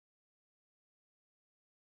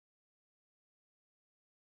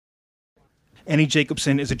Annie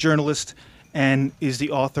Jacobsen is a journalist and is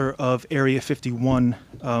the author of Area 51.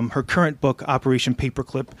 Her current book, Operation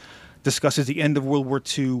Paperclip, discusses the end of World War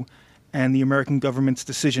II and the American government's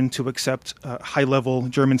decision to accept high-level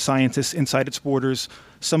German scientists inside its borders,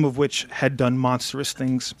 some of which had done monstrous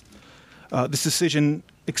things. This decision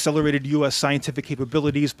accelerated U.S. scientific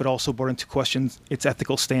capabilities, but also brought into question its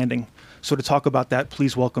ethical standing. So to talk about that,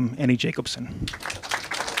 please welcome Annie Jacobsen.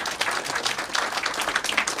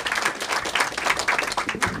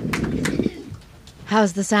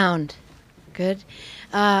 How's the sound? Good.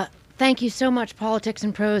 Thank you so much, Politics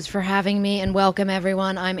and Prose, for having me, and welcome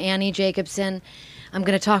everyone. I'm Annie Jacobsen. I'm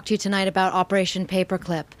going to talk to you tonight about Operation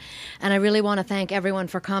Paperclip, and I really want to thank everyone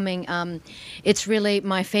for coming. It's really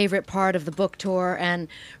my favorite part of the book tour, and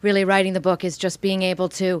really writing the book is just being able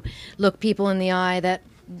to look people in the eye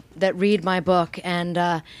that read my book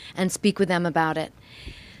and speak with them about it.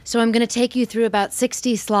 So I'm going to take you through about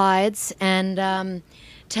 60 slides and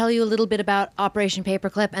tell you a little bit about Operation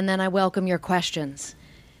Paperclip, and then I welcome your questions.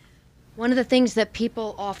 One of the things that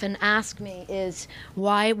people often ask me is,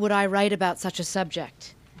 why would I write about such a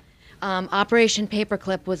subject? Operation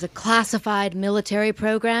Paperclip was a classified military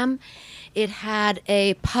program. It had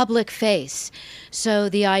a public face. So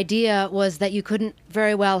the idea was that you couldn't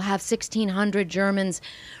very well have 1,600 Germans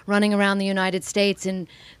running around the United States in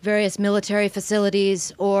various military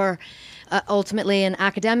facilities or ultimately in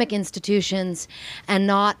academic institutions and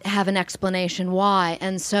not have an explanation why.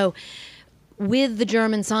 And so with the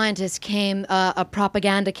German scientists came a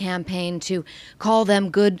propaganda campaign to call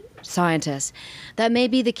them good scientists. That may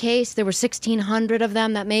be the case. There were 1,600 of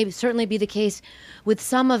them. That may certainly be the case with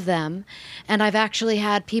some of them. And I've actually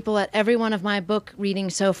had people at every one of my book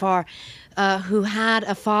readings so far who had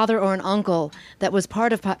a father or an uncle that was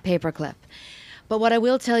part of Paperclip. But what I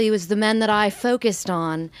will tell you is the men that I focused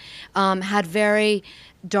on had very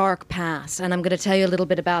dark pasts, and I'm going to tell you a little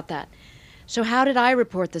bit about that. So how did I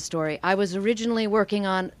report the story? I was originally working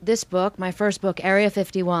on this book, my first book, Area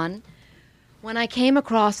 51, when I came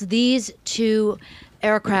across these two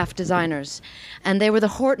aircraft designers, and they were the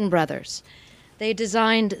Horten brothers. They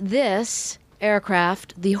designed this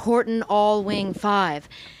aircraft, the Horten All-Wing 5,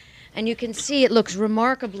 and you can see it looks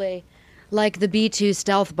remarkably like the B-2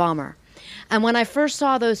 stealth bomber. And when I first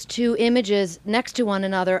saw those two images next to one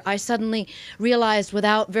another, I suddenly realized,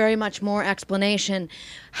 without very much more explanation,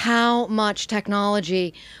 how much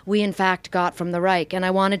technology we in fact got from the Reich, and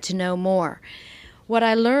I wanted to know more. What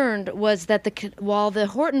I learned was that while the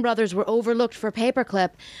Horten brothers were overlooked for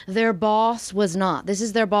Paperclip, their boss was not. This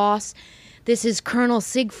is their boss. This is Colonel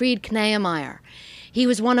Siegfried Kneyemeyer. He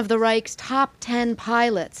was one of the Reich's top 10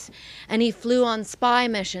 pilots, and he flew on spy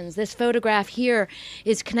missions. This photograph here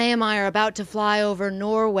is Kneyemeyer about to fly over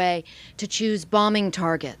Norway to choose bombing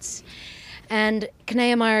targets. And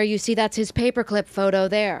Kneyemeyer, you see that's his Paperclip photo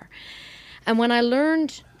there. And when I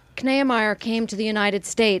learned Kneyemeyer came to the United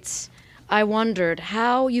States, I wondered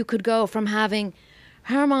how you could go from having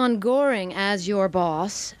Hermann Göring as your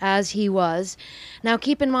boss, as he was. Now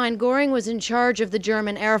keep in mind, Göring was in charge of the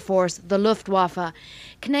German Air Force, the Luftwaffe.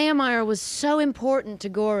 Kneyemeyer was so important to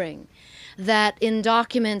Göring that in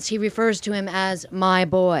documents he refers to him as my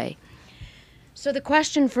boy. So the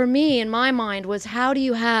question for me in my mind was, how do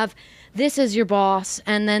you have this as your boss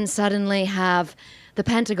and then suddenly have the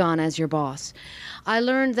Pentagon as your boss? I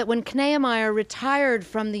learned that when Kneyemeyer retired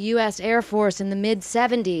from the U.S. Air Force in the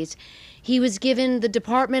mid-70s, he was given the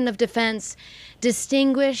Department of Defense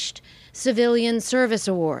Distinguished Civilian Service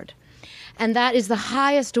Award. And that is the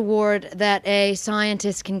highest award that a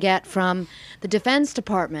scientist can get from the Defense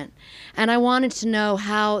Department. And I wanted to know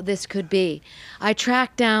how this could be. I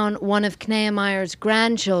tracked down one of Kneyemeyer's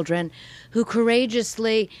grandchildren who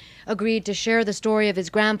courageously agreed to share the story of his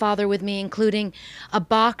grandfather with me, including a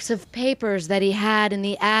box of papers that he had in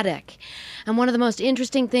the attic. And one of the most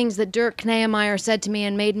interesting things that Dirk Kneyemeyer said to me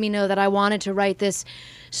and made me know that I wanted to write this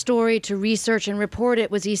story, to research and report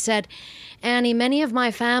it, was he said, Annie, many of my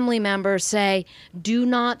family members say, do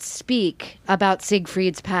not speak about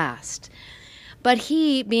Siegfried's past. But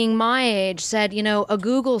he, being my age, said, a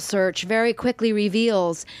Google search very quickly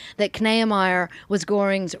reveals that Kneyemeyer was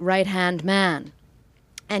Göring's right-hand man.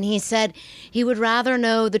 And he said he would rather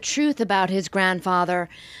know the truth about his grandfather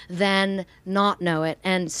than not know it.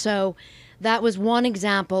 And so that was one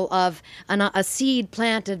example of a seed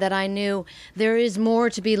planted that I knew there is more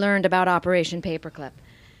to be learned about Operation Paperclip.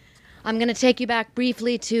 I'm going to take you back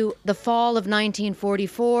briefly to the fall of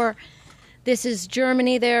 1944. This is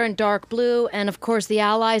Germany there in dark blue, and of course the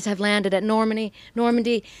Allies have landed at Normandy.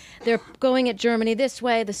 They're going at Germany this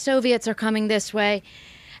way, the Soviets are coming this way,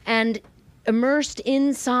 and immersed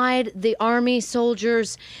inside the army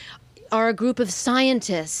soldiers are a group of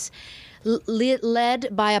scientists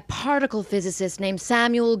led by a particle physicist named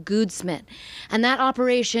Samuel Goudsmit. And that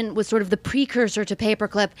operation was sort of the precursor to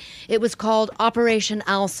Paperclip. It was called Operation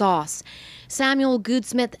Alsace. Samuel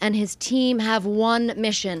Goudsmit and his team have one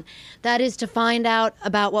mission. That is to find out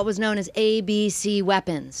about what was known as ABC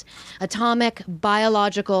weapons: atomic,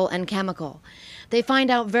 biological, and chemical. They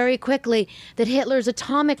find out very quickly that Hitler's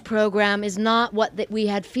atomic program is not what that we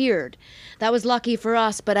had feared. That was lucky for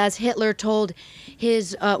us, but as Hitler told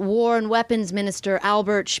his war and weapons minister,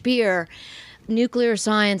 Albert Speer, nuclear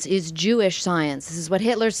science is Jewish science. This is what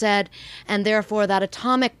Hitler said, and therefore that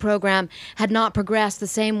atomic program had not progressed the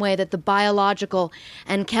same way that the biological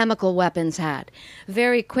and chemical weapons had.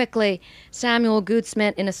 Very quickly, Samuel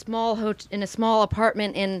Goudsmit, in a small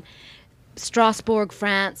apartment in Strasbourg,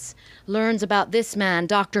 France, learns about this man,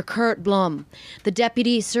 Dr. Kurt Blum, the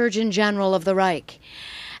Deputy Surgeon General of the Reich.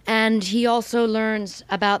 And he also learns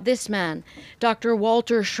about this man, Dr.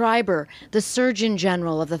 Walter Schreiber, the Surgeon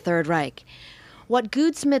General of the Third Reich. What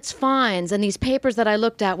Goudsmit finds, and these papers that I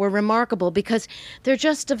looked at were remarkable because they're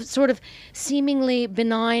just a sort of seemingly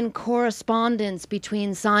benign correspondence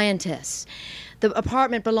between scientists. The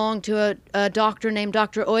apartment belonged to a doctor named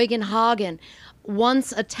Dr. Eugen Hagen,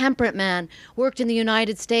 once a temperate man, worked in the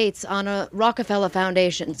United States on a Rockefeller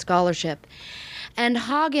Foundation scholarship. And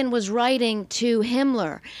Hagen was writing to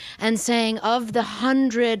Himmler and saying, of the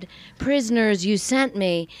 100 prisoners you sent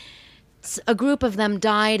me, a group of them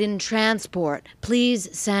died in transport. Please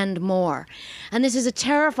send more. And this is a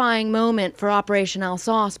terrifying moment for Operation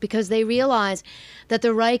Alsace because they realize that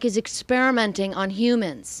the Reich is experimenting on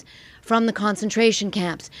humans from the concentration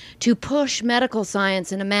camps to push medical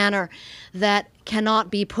science in a manner that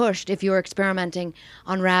cannot be pushed if you're experimenting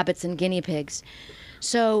on rabbits and guinea pigs.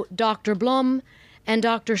 So Dr. Blum and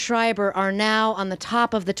Dr. Schreiber are now on the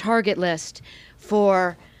top of the target list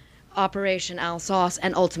for Operation Alsace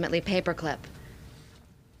and ultimately Paperclip.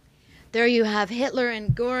 There you have Hitler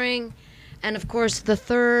and Göring, and of course the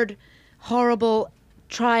third horrible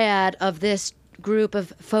triad of this group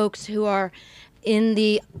of folks who are in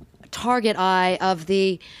the target eye of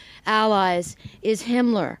the Allies is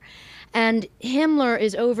Himmler. And Himmler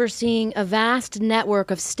is overseeing a vast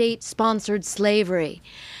network of state-sponsored slavery.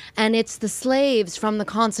 And it's the slaves from the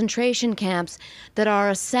concentration camps that are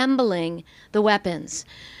assembling the weapons.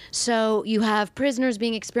 So you have prisoners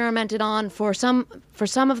being experimented on for some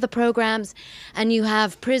of the programs, and you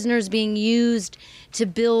have prisoners being used to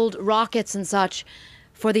build rockets and such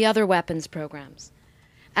for the other weapons programs.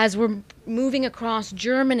 As we're moving across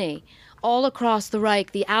Germany, all across the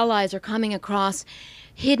Reich, the Allies are coming across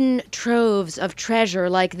hidden troves of treasure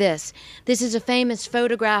like this. This is a famous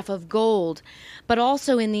photograph of gold, but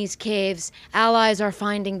also in these caves, Allies are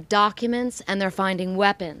finding documents and they're finding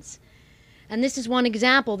weapons. And this is one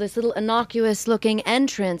example. This little innocuous-looking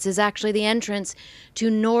entrance is actually the entrance to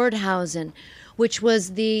Nordhausen, which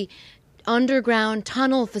was the underground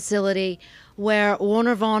tunnel facility where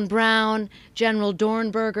Wernher von Braun, General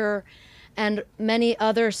Dornberger, and many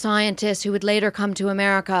other scientists who would later come to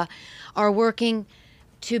America are working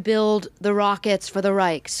to build the rockets for the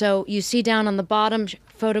Reich. So you see down on the bottom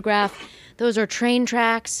photograph, those are train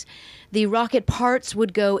tracks. The rocket parts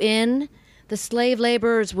would go in, the slave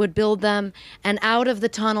laborers would build them, and out of the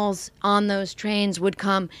tunnels on those trains would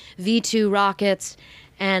come V-2 rockets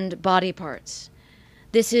and body parts.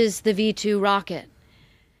 This is the V-2 rocket.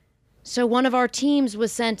 So one of our teams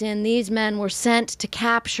was sent in. These men were sent to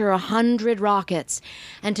capture 100 rockets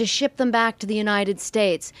and to ship them back to the United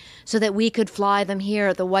States so that we could fly them here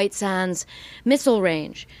at the White Sands Missile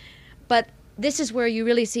Range. But this is where you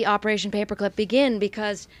really see Operation Paperclip begin,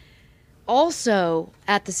 because also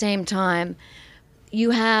at the same time,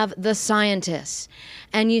 you have the scientists.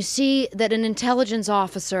 And you see that an intelligence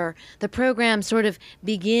officer, the program sort of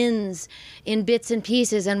begins in bits and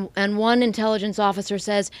pieces, and one intelligence officer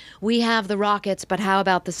says, we have the rockets, but how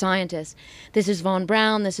about the scientists? This is von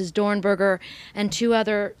Braun, this is Dornberger, and two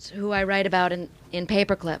others who I write about in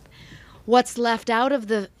Paperclip. What's left out of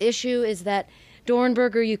the issue is that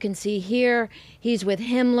Dornberger, you can see here, he's with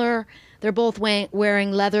Himmler. They're both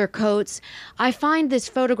wearing leather coats. I find this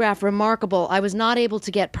photograph remarkable. I was not able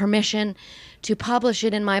to get permission to publish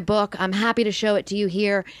it in my book. I'm happy to show it to you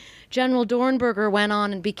here. General Dornberger went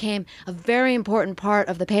on and became a very important part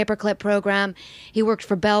of the Paperclip program. He worked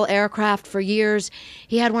for Bell Aircraft for years.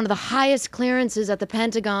 He had one of the highest clearances at the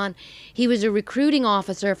Pentagon. He was a recruiting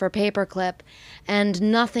officer for Paperclip, and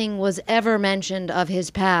nothing was ever mentioned of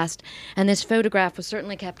his past. And this photograph was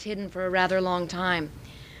certainly kept hidden for a rather long time.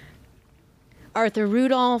 Arthur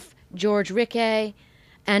Rudolph, George Rickey,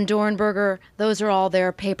 and Dornberger, those are all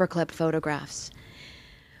their Paperclip photographs.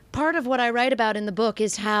 part of what I write about in the book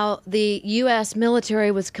is how the U.S.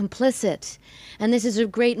 military was complicit. And this is a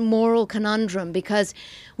great moral conundrum because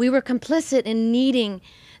we were complicit in needing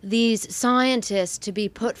these scientists to be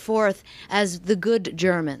put forth as the good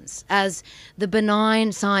Germans, as the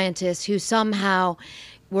benign scientists who somehow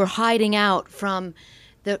were hiding out from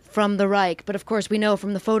the Reich. But of course, we know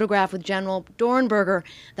from the photograph with General Dornberger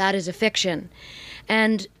that is a fiction.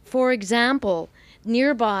 And for example,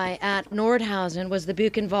 nearby at Nordhausen was the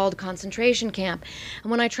Buchenwald concentration camp. And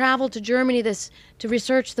when I traveled to Germany to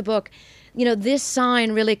research the book, this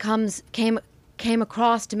sign really came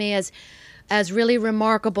across to me as really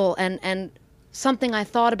remarkable and something I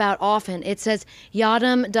thought about often. It says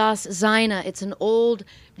Jedem das Seine. It's an old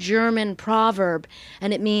German proverb,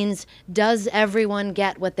 and it means, does everyone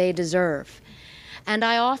get what they deserve? And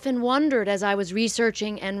I often wondered as I was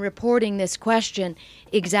researching and reporting this question,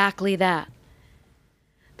 exactly that.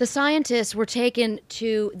 The scientists were taken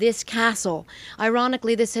to this castle.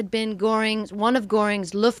 Ironically, this had been one of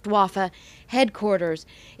Göring's Luftwaffe headquarters.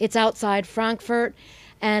 It's outside Frankfurt,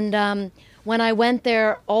 and when I went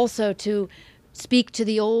there also to speak to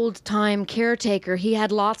the old-time caretaker, he had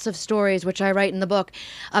lots of stories, which I write in the book,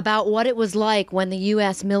 about what it was like when the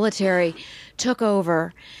U.S. military took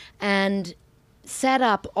over and set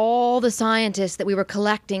up all the scientists that we were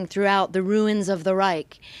collecting throughout the ruins of the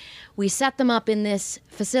Reich. We set them up in this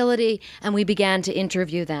facility, and we began to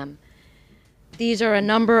interview them. These are a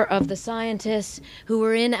number of the scientists who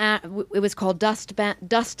were it was called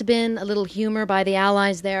Dustbin, a little humor by the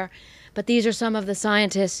Allies there. But these are some of the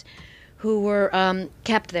scientists who were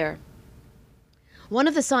kept there. One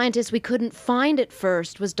of the scientists we couldn't find at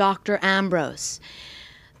first was Dr. Ambros.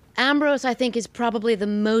 Ambros, I think, is probably the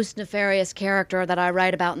most nefarious character that I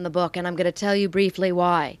write about in the book, and I'm going to tell you briefly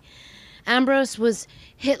why. Ambros was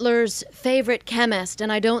Hitler's favorite chemist,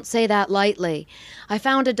 and I don't say that lightly. I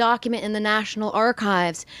found a document in the National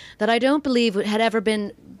Archives that I don't believe had ever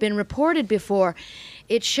been reported before.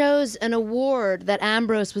 It shows an award that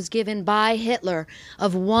Ambros was given by Hitler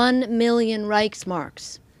of 1 million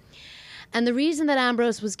Reichsmarks. And the reason that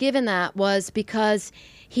Ambros was given that was because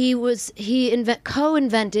he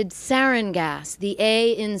co-invented sarin gas. The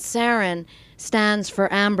A in sarin stands for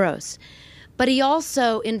Ambros. But he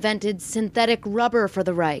also invented synthetic rubber for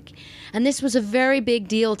the Reich. And this was a very big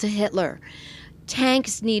deal to Hitler.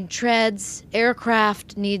 Tanks need treads,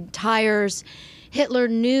 aircraft need tires. Hitler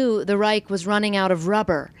knew the Reich was running out of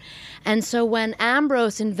rubber. And so when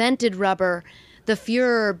Ambros invented rubber, the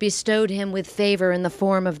Fuhrer bestowed him with favor in the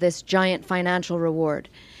form of this giant financial reward.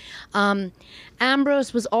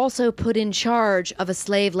 Ambros was also put in charge of a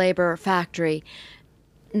slave labor factory,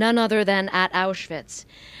 none other than at Auschwitz.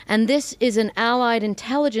 And this is an Allied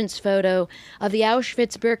intelligence photo of the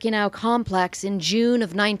Auschwitz-Birkenau complex in June of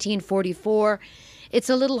 1944. It's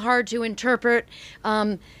a little hard to interpret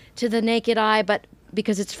to the naked eye, but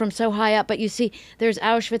because it's from so high up, but you see there's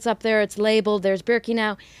Auschwitz up there, it's labeled, there's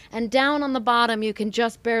Birkenau, and down on the bottom you can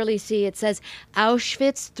just barely see, it says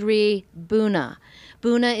Auschwitz III Buna.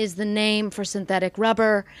 Buna is the name for synthetic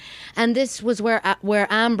rubber, and this was where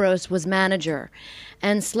Ambros was manager.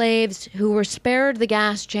 And slaves who were spared the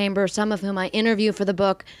gas chamber, some of whom I interview for the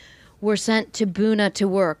book, were sent to Buna to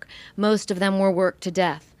work. Most of them were worked to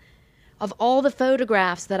death. Of all the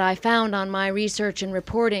photographs that I found on my research and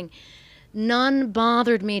reporting, none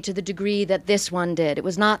bothered me to the degree that this one did. It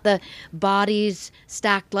was not the bodies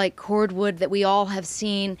stacked like cordwood that we all have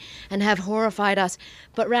seen and have horrified us,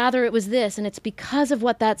 but rather it was this, and it's because of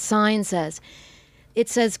what that sign says. It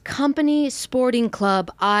says Company Sporting Club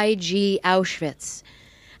IG Auschwitz.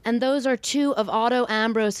 And those are two of Otto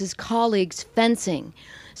Ambros's colleagues fencing.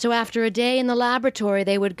 So after a day in the laboratory,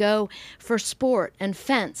 they would go for sport and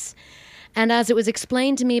fence. And as it was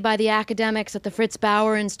explained to me by the academics at the Fritz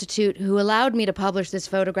Bauer Institute who allowed me to publish this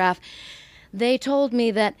photograph, they told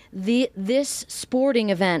me that this sporting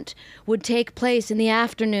event would take place in the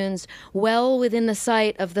afternoons well within the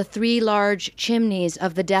sight of the 3 large chimneys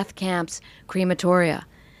of the death camp's crematoria.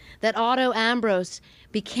 That Otto Ambros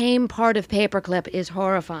became part of Paperclip is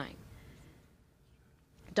horrifying.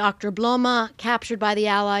 Dr. Blome, captured by the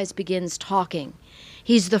Allies, begins talking.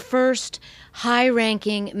 He's the first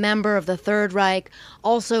high-ranking member of the Third Reich,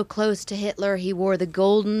 also close to Hitler. He wore the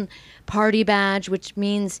golden party badge, which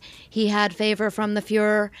means he had favor from the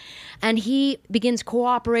Fuhrer. And he begins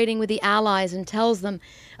cooperating with the Allies and tells them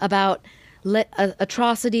about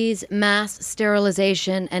atrocities, mass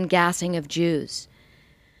sterilization, and gassing of Jews.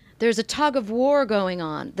 There's a tug of war going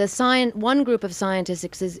on. One group of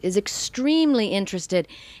scientists is extremely interested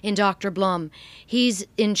in Dr. Blum. He's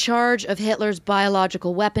in charge of Hitler's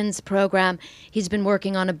biological weapons program. He's been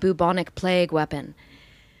working on a bubonic plague weapon.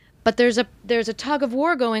 But there's a tug of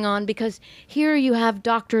war going on, because here you have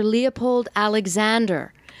Dr. Leopold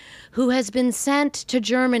Alexander, who has been sent to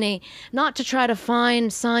Germany not to try to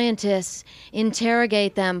find scientists,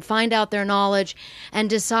 interrogate them, find out their knowledge, and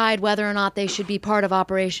decide whether or not they should be part of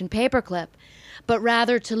Operation Paperclip, but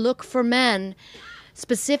rather to look for men,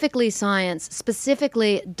 specifically science,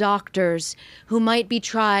 specifically doctors, who might be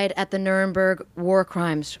tried at the Nuremberg war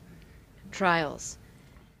crimes trials.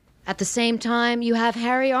 At the same time, you have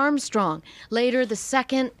Harry Armstrong, later the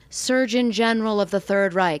second Surgeon General of the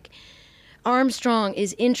Third Reich. Armstrong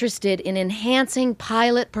is interested in enhancing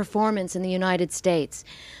pilot performance in the United States.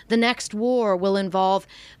 The next war will involve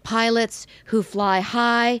pilots who fly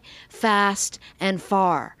high, fast, and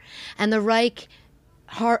far. And the Reich,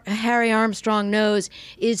 Harry Armstrong knows,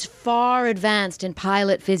 is far advanced in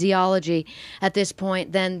pilot physiology at this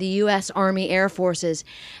point than the U.S. Army Air Forces,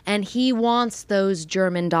 and he wants those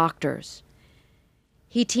German doctors.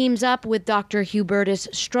 He teams up with Dr. Hubertus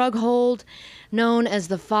Strughold, known as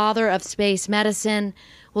the father of space medicine.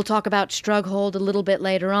 We'll talk about Strughold a little bit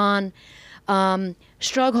later on.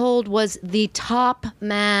 Strughold was the top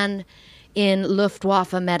man in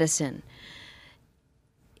Luftwaffe medicine.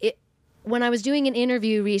 When I was doing an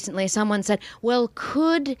interview recently, someone said, well,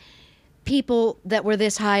 could people that were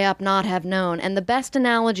this high up not have known? And the best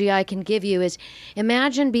analogy I can give you is,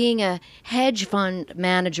 imagine being a hedge fund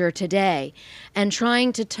manager today and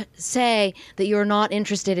trying to say that you're not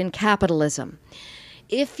interested in capitalism.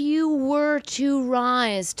 If you were to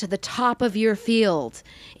rise to the top of your field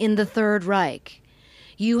in the Third Reich,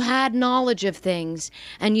 you had knowledge of things,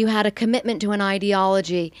 and you had a commitment to an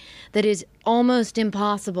ideology that is almost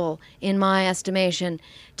impossible, in my estimation,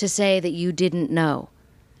 to say that you didn't know.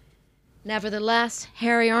 Nevertheless,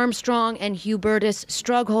 Harry Armstrong and Hubertus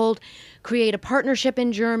Strughold create a partnership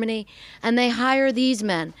in Germany, and they hire these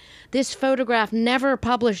men. This photograph, never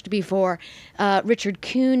published before. Richard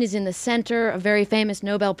Kuhn is in the center, a very famous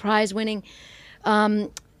Nobel Prize-winning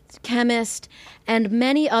chemist, and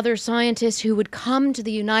many other scientists who would come to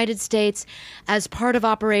the United States as part of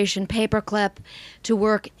Operation Paperclip to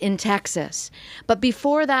work in Texas. But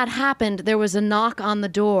before that happened, there was a knock on the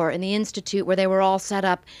door in the institute where they were all set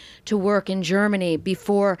up to work in Germany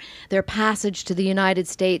before their passage to the United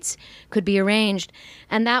States could be arranged.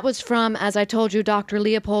 And that was from, as I told you, Dr.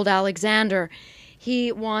 Leopold Alexander.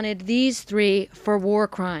 He wanted these three for war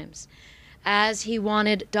crimes, as he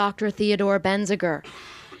wanted Dr. Theodore Benziger.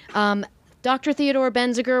 Dr. Theodore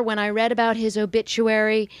Benziger, when I read about his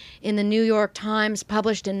obituary in the New York Times,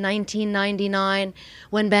 published in 1999,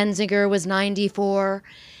 when Benziger was 94,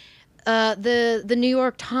 the New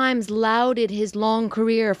York Times lauded his long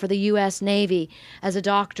career for the U.S. Navy as a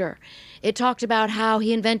doctor. It talked about how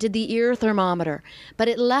he invented the ear thermometer, but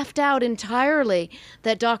it left out entirely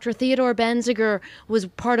that Dr. Theodore Benziger was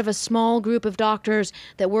part of a small group of doctors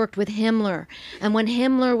that worked with Himmler. And when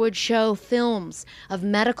Himmler would show films of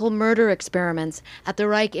medical murder experiments at the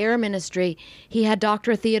Reich Air Ministry, he had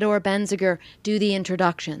Dr. Theodore Benziger do the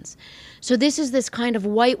introductions. So this is this kind of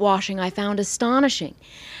whitewashing I found astonishing.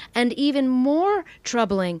 And even more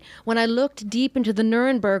troubling, when I looked deep into the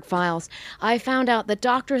Nuremberg files, I found out that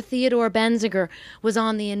Dr. Theodore Benziger was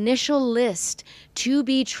on the initial list to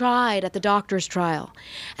be tried at the doctor's trial.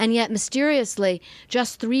 And yet, mysteriously,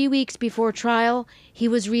 just 3 weeks before trial, he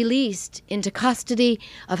was released into custody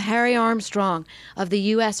of Harry Armstrong of the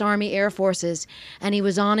U.S. Army Air Forces, and he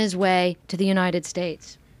was on his way to the United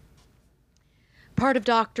States. Part of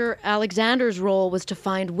Dr. Alexander's role was to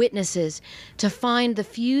find witnesses, to find the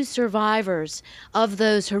few survivors of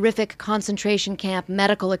those horrific concentration camp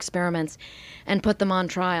medical experiments, and put them on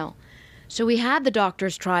trial. So we had the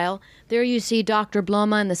doctor's trial. There you see Dr.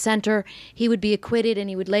 Bloma in the center. He would be acquitted, and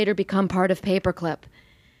he would later become part of Paperclip.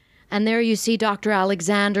 And there you see Dr.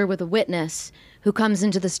 Alexander with a witness who comes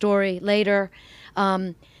into the story later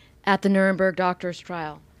at the Nuremberg doctor's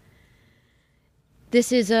trial.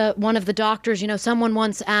 This is one of the doctors. You know, someone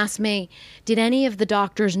once asked me, did any of the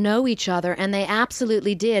doctors know each other? And they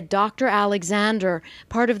absolutely did. Dr. Alexander,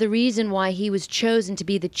 part of the reason why he was chosen to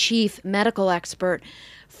be the chief medical expert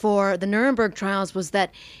for the Nuremberg trials was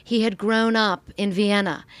that he had grown up in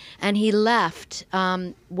Vienna, and he left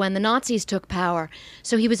when the Nazis took power.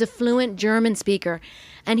 So he was a fluent German speaker,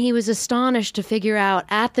 and he was astonished to figure out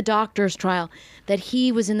at the doctor's trial that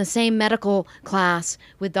he was in the same medical class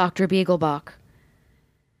with Dr. Biegelbach.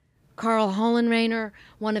 Karl Hollenrainer,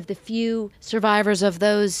 one of the few survivors of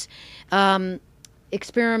those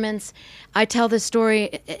experiments. I tell this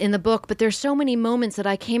story in the book, but there's so many moments that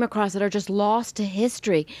I came across that are just lost to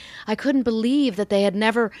history. I couldn't believe that I had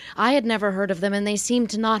never heard of them, and they seemed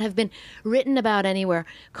to not have been written about anywhere.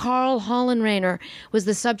 Karl Hollenreiner was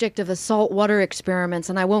the subject of the saltwater experiments,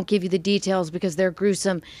 and I won't give you the details because they're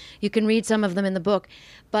gruesome. You can read some of them in the book.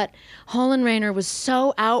 But Hollenreiner was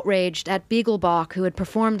so outraged at Biegelbach, who had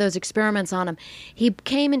performed those experiments on him. He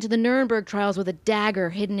came into the Nuremberg trials with a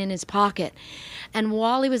dagger hidden in his pocket. And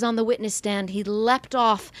while he was on the witness stand, he leapt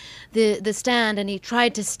off the stand and he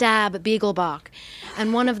tried to stab Biegelbach.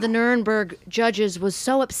 And one of the Nuremberg judges was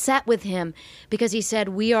so upset with him because he said,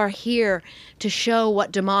 "We are here to show what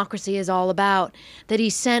democracy is all about," that he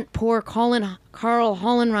sent poor Karl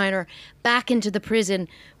Hollenreiner back into the prison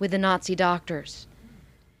with the Nazi doctors.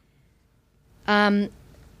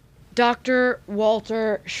 Dr.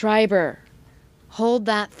 Walter Schreiber, hold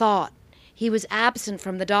that thought. He was absent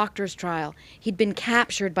from the doctor's trial. He'd been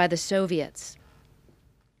captured by the Soviets.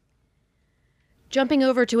 Jumping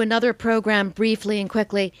over to another program briefly and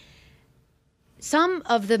quickly, some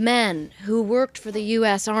of the men who worked for the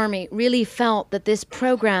U.S. Army really felt that this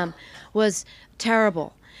program was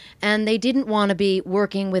terrible, and they didn't want to be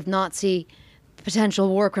working with Nazi potential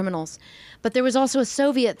war criminals. But there was also a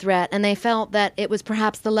Soviet threat, and they felt that it was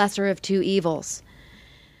perhaps the lesser of two evils.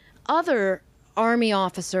 Other Army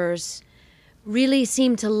officers really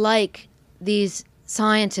seemed to like these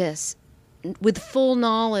scientists with full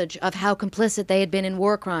knowledge of how complicit they had been in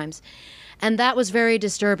war crimes, and that was very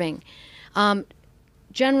disturbing.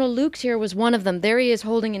 General Lukes here was one of them. There he is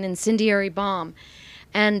holding an incendiary bomb.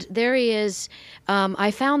 And there he is.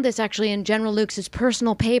 I found this actually in General Lukes'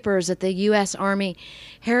 personal papers at the U.S. Army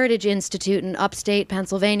Heritage Institute in upstate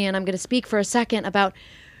Pennsylvania. And I'm going to speak for a second about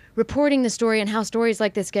reporting the story and how stories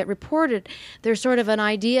like this get reported. There's sort of an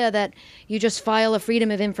idea that you just file a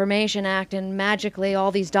Freedom of Information Act and magically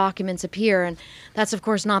all these documents appear. And that's, of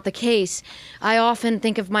course, not the case. I often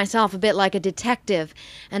think of myself a bit like a detective,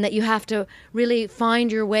 and that you have to really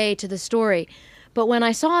find your way to the story. But when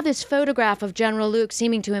I saw this photograph of General Luke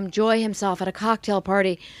seeming to enjoy himself at a cocktail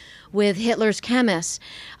party with Hitler's chemists,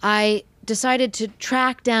 I decided to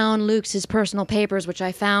track down Lukes' personal papers, which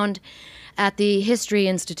I found at the History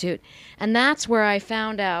Institute. And that's where I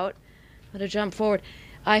found out, I'm going to jump forward,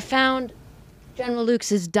 I found General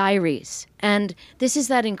Lukes' diaries. And this is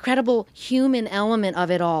that incredible human element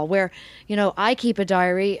of it all, where, I keep a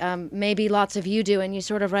diary, maybe lots of you do, and you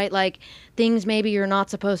sort of write like things maybe you're not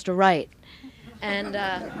supposed to write. And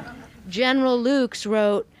General Lukes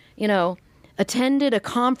wrote, attended a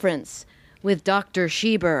conference with Dr.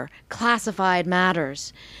 Schieber, classified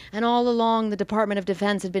matters. And all along, the Department of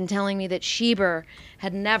Defense had been telling me that Schieber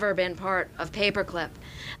had never been part of Paperclip.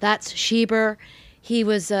 That's Schieber. He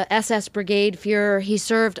was SS Brigade Führer. He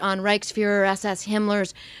served on Reichsführer SS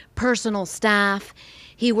Himmler's personal staff.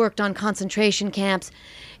 He worked on concentration camps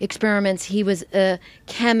experiments. He was a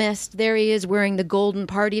chemist. There he is wearing the golden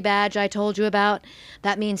party badge I told you about.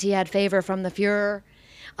 That means he had favor from the Führer.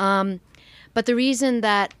 But the reason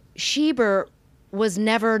that Schieber was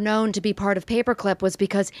never known to be part of Paperclip was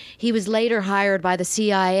because he was later hired by the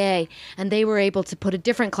CIA, and they were able to put a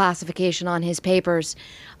different classification on his papers.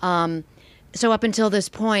 So up until this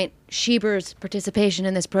point, Schieber's participation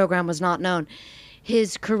in this program was not known.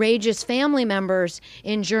 His courageous family members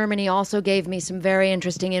in Germany also gave me some very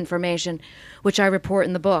interesting information, which I report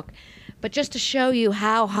in the book. But just to show you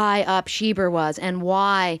how high up Schieber was and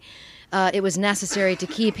why it was necessary to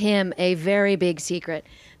keep him a very big secret.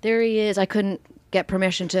 There he is. I couldn't get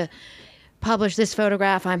permission to publish this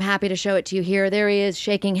photograph. I'm happy to show it to you here. There he is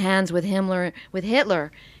shaking hands with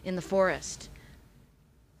Hitler in the forest.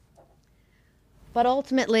 But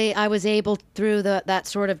ultimately, I was able, through that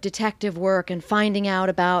sort of detective work and finding out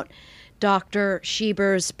about Dr.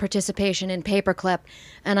 Schieber's participation in Paperclip,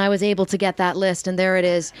 and I was able to get that list, and there it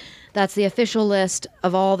is. That's the official list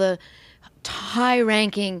of all the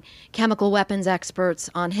high-ranking chemical weapons experts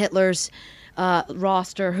on Hitler's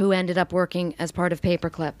roster who ended up working as part of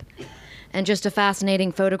Paperclip. And just a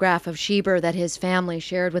fascinating photograph of Schieber that his family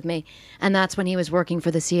shared with me, and that's when he was working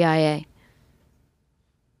for the CIA.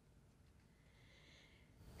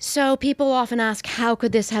 So people often ask, how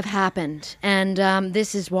could this have happened? And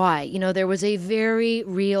this is why. There was a very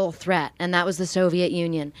real threat, and that was the Soviet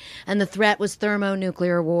Union. And the threat was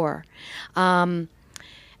thermonuclear war.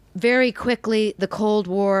 Very quickly, the Cold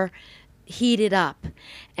War heated up.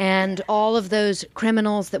 And all of those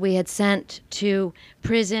criminals that we had sent to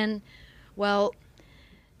prison, well,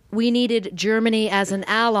 we needed Germany as an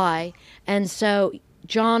ally. And so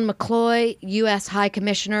John McCloy, U.S. High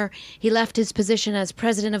Commissioner, he left his position as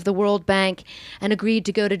president of the World Bank and agreed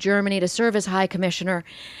to go to Germany to serve as High Commissioner,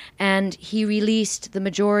 and he released the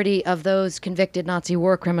majority of those convicted Nazi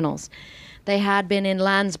war criminals. They had been in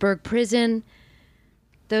Landsberg prison.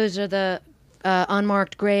 Those are the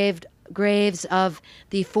unmarked graves of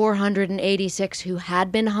the 486 who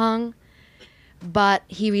had been hung, but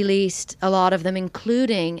he released a lot of them,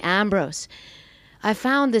 including Ambros. I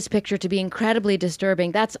found this picture to be incredibly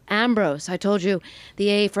disturbing. That's Ambros. I told you the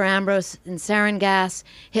A for Ambros in sarin gas,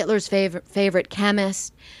 Hitler's favorite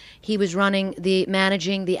chemist. He was managing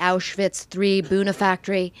the Auschwitz III Buna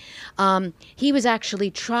factory. He was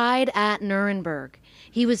actually tried at Nuremberg.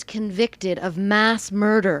 He was convicted of mass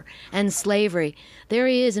murder and slavery. There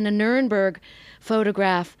he is in a Nuremberg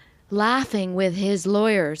photograph laughing with his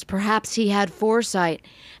lawyers. Perhaps he had foresight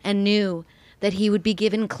and knew that he would be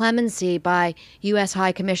given clemency by U.S.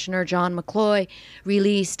 High Commissioner John McCloy,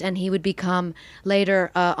 released, and he would become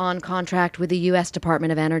later on contract with the U.S.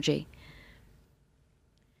 Department of Energy.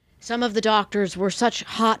 Some of the doctors were such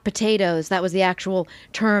hot potatoes, that was the actual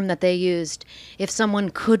term that they used, if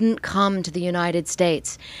someone couldn't come to the United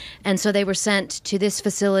States. And so they were sent to this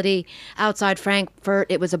facility outside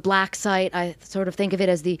Frankfurt. It was a black site. I sort of think of it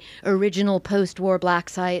as the original post-war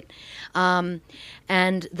black site.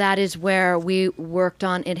 And that is where we worked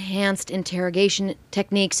on enhanced interrogation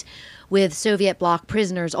techniques with Soviet bloc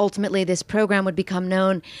prisoners. Ultimately, this program would become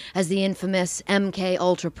known as the infamous MK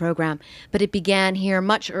Ultra program, but it began here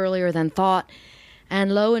much earlier than thought.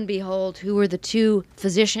 And lo and behold, who were the two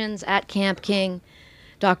physicians at Camp King?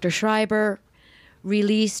 Dr. Schreiber,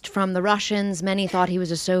 released from the Russians. Many thought he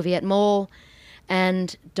was a Soviet mole.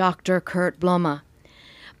 And Dr. Kurt Blome.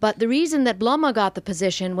 But the reason that Blome got the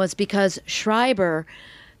position was because Schreiber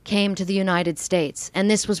came to the United States. And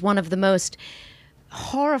this was one of the most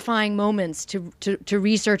horrifying moments to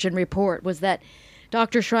research and report, was that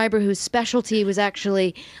Dr. Schreiber, whose specialty was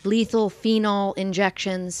actually lethal phenol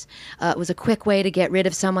injections, it was a quick way to get rid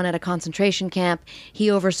of someone at a concentration camp. He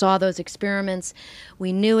oversaw those experiments.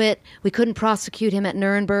 We knew it. We couldn't prosecute him at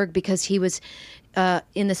Nuremberg because he was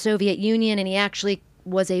in the Soviet Union, and he actually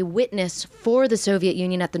was a witness for the Soviet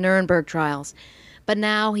Union at the Nuremberg trials. But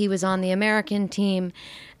now he was on the American team,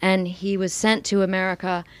 and he was sent to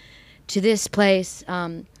America, to this place,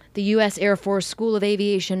 the U.S. Air Force School of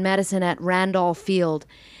Aviation Medicine at Randolph Field.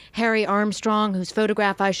 Harry Armstrong, whose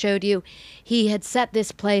photograph I showed you, he had set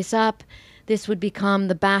this place up. This would become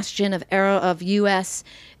the bastion of U.S.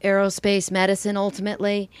 aerospace medicine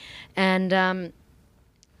ultimately. And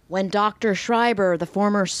when Dr. Schreiber, the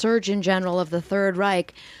former Surgeon General of the Third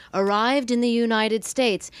Reich, arrived in the United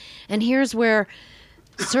States, and here's where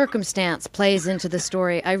circumstance plays into the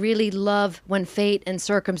story. I really love when fate and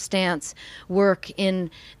circumstance work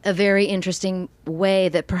in a very interesting way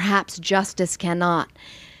that perhaps justice cannot.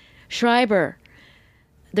 Schreiber,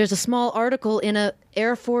 there's a small article in a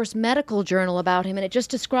Air Force medical journal about him, and it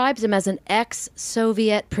just describes him as an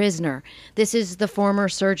ex-Soviet prisoner. This is the former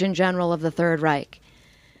Surgeon General of the Third Reich.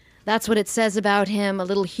 That's what it says about him, a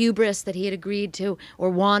little hubris that he had agreed to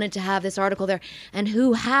or wanted to have this article there. And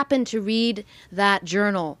who happened to read that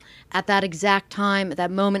journal at that exact time, at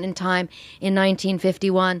that moment in time in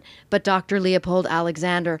 1951, but Dr. Leopold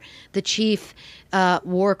Alexander, the chief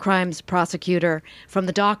war crimes prosecutor from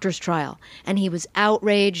the doctor's trial. And he was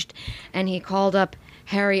outraged, and he called up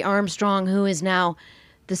Harry Armstrong, who is now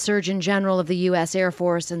the Surgeon General of the U.S. Air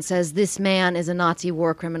Force, and says this man is a Nazi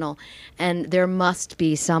war criminal and there must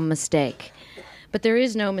be some mistake. But there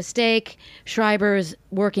is no mistake. Schreiber is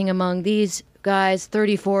working among these guys,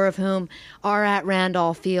 34 of whom are at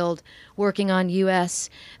Randolph Field working on U.S.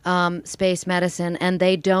 space medicine, and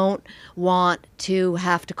they don't want to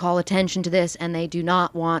have to call attention to this, and they do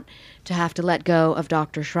not want to have to let go of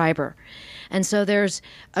Dr. Schreiber. And so there's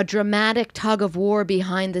a dramatic tug of war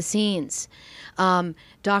behind the scenes.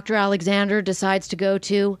 Dr. Alexander decides to go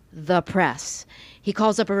to the press. He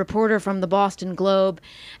calls up a reporter from the Boston Globe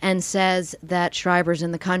and says that Schreiber's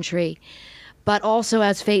in the country. But also,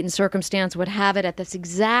 as fate and circumstance would have it, at this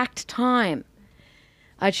exact time,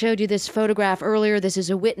 I showed you this photograph earlier. This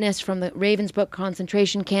is a witness from the Ravensbrück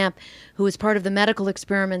concentration camp who was part of the medical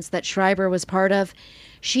experiments that Schreiber was part of.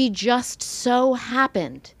 She just so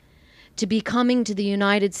happened to be coming to the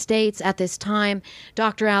United States at this time.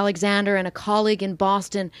 Dr. Alexander and a colleague in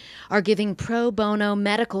Boston are giving pro bono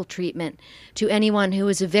medical treatment to anyone who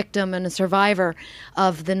is a victim and a survivor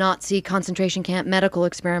of the Nazi concentration camp medical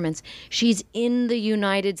experiments. She's in the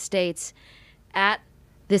United States at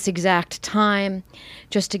this exact time.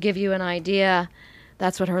 Just to give you an idea,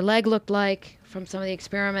 that's what her leg looked like from some of the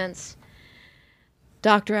experiments.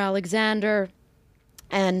 Dr. Alexander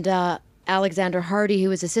and Alexander Hardy, who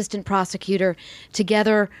was assistant prosecutor,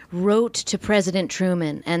 together wrote to President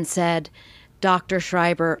Truman and said, Dr.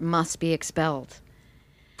 Schreiber must be expelled.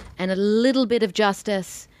 And a little bit of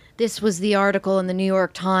justice. This was the article in the New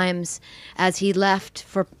York Times as he left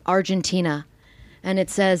for Argentina. And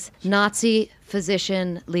it says, Nazi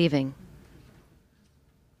physician leaving.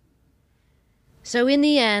 So in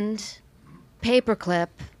the end, Paperclip,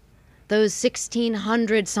 those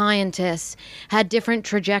 1,600 scientists had different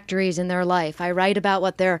trajectories in their life. I write about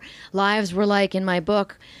what their lives were like in my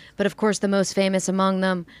book, but of course the most famous among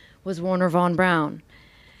them was Wernher von Braun.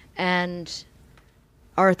 And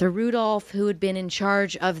Arthur Rudolph, who had been in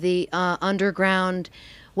charge of the underground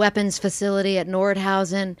weapons facility at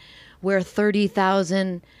Nordhausen, where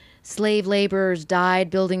 30,000 slave laborers died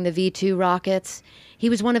building the V-2 rockets. He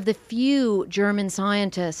was one of the few German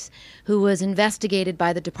scientists who was investigated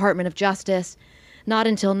by the Department of Justice, not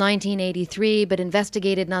until 1983, but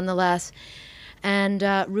investigated nonetheless. And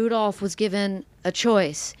Rudolph was given a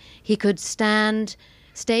choice. He could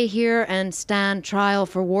stay here and stand trial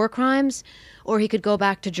for war crimes, or he could go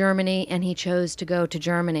back to Germany, and he chose to go to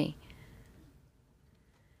Germany.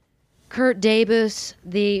 Kurt Debus,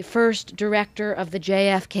 the first director of the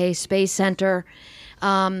JFK Space Center.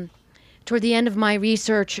 Toward the end of my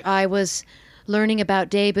research, I was learning about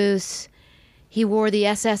Debus. He wore the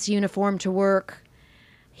SS uniform to work.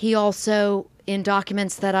 He also, in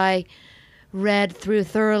documents that I read through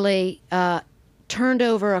thoroughly, turned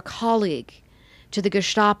over a colleague to the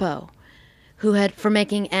Gestapo for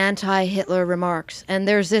making anti-Hitler remarks. And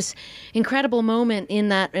there's this incredible moment in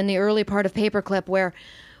the early part of Paperclip where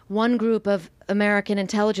one group of American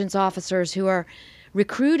intelligence officers who are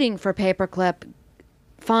recruiting for Paperclip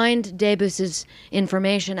find Debus's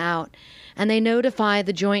information out, and they notify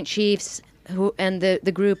the Joint Chiefs and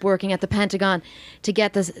the group working at the Pentagon to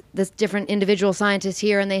get this different individual scientists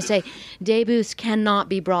here, and they say, Debus cannot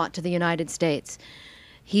be brought to the United States.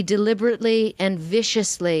 He deliberately and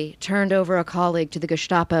viciously turned over a colleague to the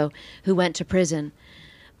Gestapo who went to prison.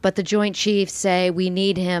 But the Joint Chiefs say, we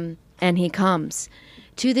need him, and he comes.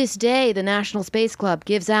 To this day, the National Space Club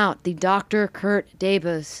gives out the Dr. Kurt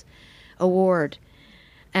Debus Award.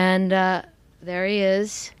 And there he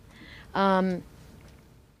is. When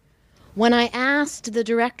I asked the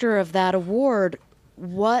director of that award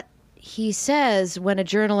what he says when a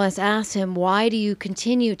journalist asks him, why do you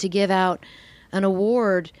continue to give out an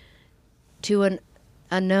award to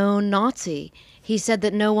a known Nazi, he said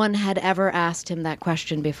that no one had ever asked him that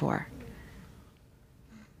question before.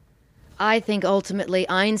 I think ultimately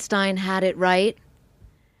Einstein had it right.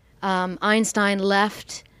 Einstein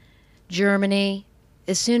left Germany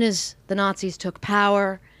as soon as the Nazis took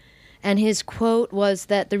power, and his quote was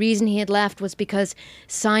that the reason he had left was because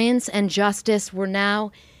science and justice were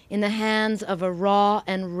now in the hands of a raw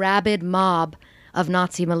and rabid mob of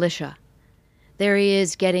Nazi militia. There he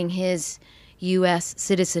is getting his U.S.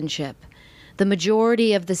 citizenship. The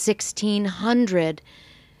majority of the 1,600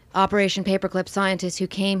 Operation Paperclip scientists who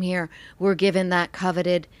came here were given that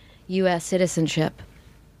coveted U.S. citizenship.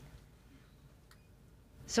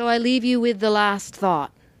 So I leave you with the last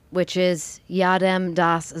thought, which is Yadem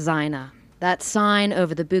das Seine, that sign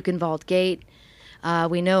over the Buchenwald Gate.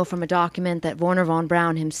 We know from a document that Wernher von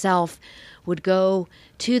Braun himself would go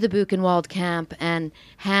to the Buchenwald camp and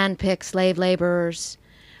handpick slave laborers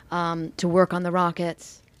to work on the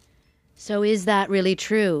rockets. So is that really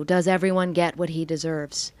true? Does everyone get what he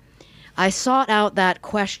deserves? I sought out that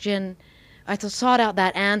question. I sought out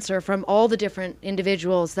that answer from all the different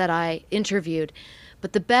individuals that I interviewed.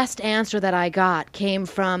 But the best answer that I got came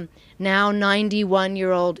from now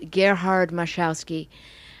 91-year-old Gerhard Maschowski.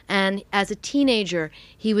 And as a teenager,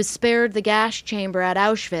 he was spared the gas chamber at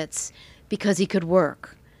Auschwitz because he could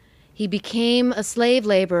work. He became a slave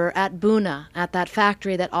laborer at Buna, at that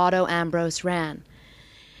factory that Otto Ambros ran.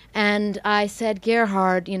 And I said,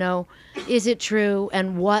 Gerhard, is it true,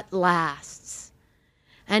 and what lasts?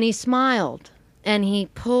 And he smiled, and he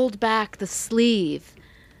pulled back the sleeve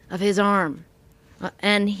of his arm,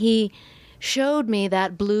 and he showed me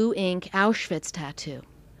that blue ink Auschwitz tattoo.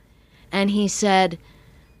 And he said,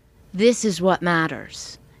 this is what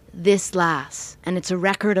matters. This lasts, and it's a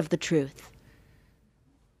record of the truth.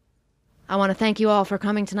 I want to thank you all for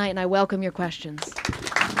coming tonight, and I welcome your questions.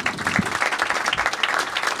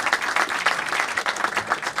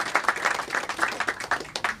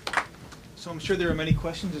 So I'm sure there are many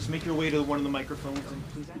questions. Just make your way to one of the microphones and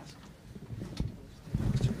please ask.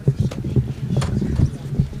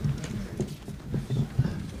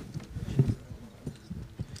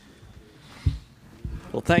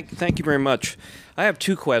 Well, thank you very much. I have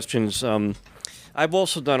two questions. I've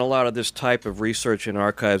also done a lot of this type of research in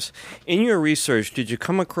archives. In your research, did you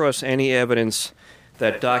come across any evidence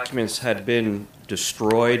that documents had been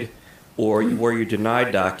destroyed, or were you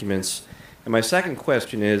denied documents? And my second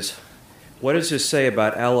question is, what does this say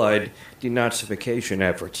about Allied denazification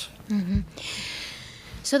efforts? Mm-hmm.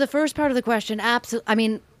 So the first part of the question,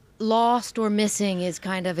 lost or missing is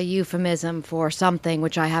kind of a euphemism for something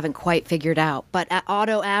which I haven't quite figured out. But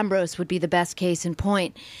Otto Ambros would be the best case in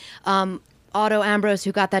point. Otto Ambros,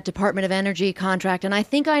 who got that Department of Energy contract. And I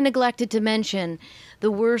think I neglected to mention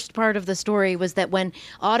the worst part of the story was that when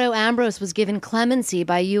Otto Ambros was given clemency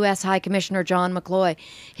by U.S. High Commissioner John McCloy,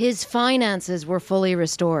 his finances were fully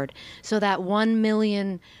restored. So that 1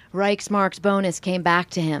 million Reichsmarks bonus came back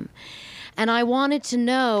to him. And I wanted to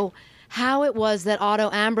know how it was that Otto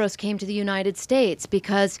Ambros came to the United States,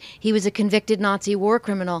 because he was a convicted Nazi war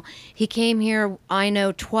criminal. He came here, I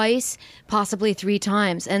know, twice, possibly 3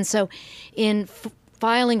 times. And so in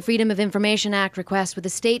filing Freedom of Information Act requests with the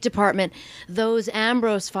State Department, those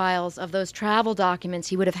Ambros files of those travel documents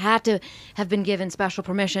he would have had to have been given special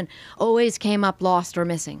permission always came up lost or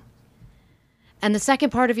missing. And the second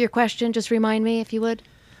part of your question, just remind me if you would.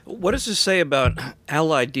 What does this say about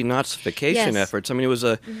Allied denazification efforts? I mean, it was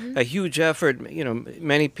a huge effort. You know,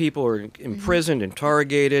 many people were imprisoned,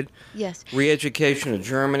 interrogated. Yes. Re-education of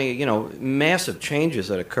Germany. You know, massive changes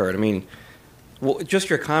that occurred. I mean, just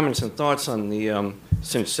your comments and thoughts on the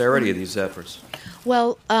sincerity of these efforts.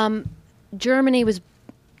 Well, Germany was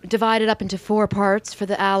divided up into 4 parts for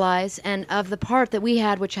the Allies, and of the part that we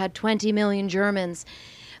had, which had 20 million Germans,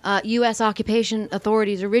 U.S. occupation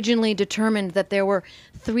authorities originally determined that there were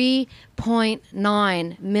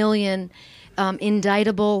 3.9 million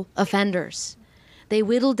indictable offenders. They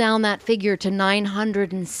whittled down that figure to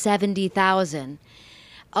 970,000.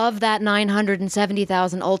 Of that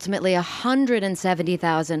 970,000, ultimately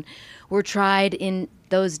 170,000 were tried in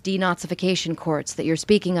those denazification courts that you're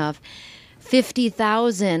speaking of.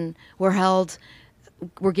 50,000 were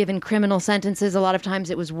given criminal sentences. A lot of times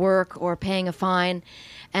it was work or paying a fine.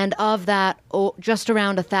 And of that, just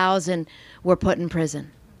around 1,000 were put in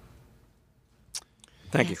prison.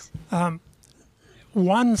 Thank you.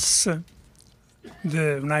 Once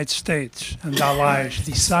the United States and Allies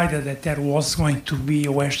decided that there was going to be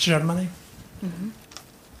a West Germany,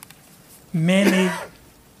 many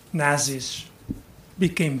Nazis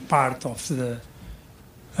became part of the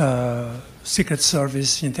Secret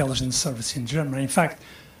Service, intelligence service in Germany. In fact,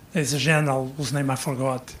 there's a general whose name I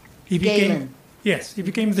forgot. He became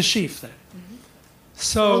the chief there.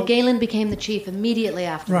 So Gehlen became the chief immediately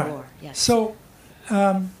after the war. Yes. So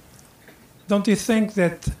don't you think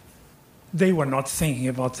that they were not thinking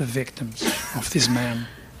about the victims of this man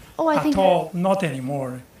at all? Not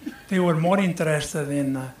anymore. They were more interested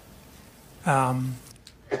in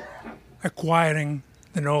acquiring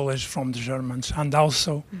the knowledge from the Germans, and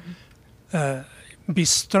also be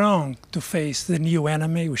strong to face the new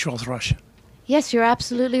enemy, which was Russia. Yes, you're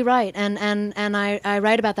absolutely right. And I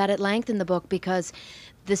write about that at length in the book, because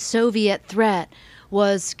the Soviet threat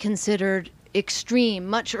was considered extreme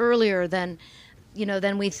much earlier than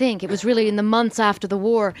we think. It was really in the months after the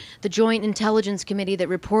war, the Joint Intelligence Committee that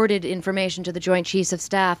reported information to the Joint Chiefs of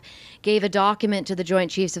Staff gave a document to the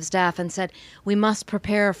Joint Chiefs of Staff and said, we must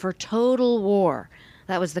prepare for total war.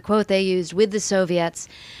 That was the quote they used with the Soviets.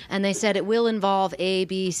 And they said it will involve A,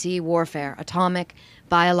 B, C warfare, atomic,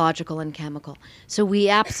 biological, and chemical. So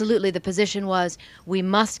the position was, we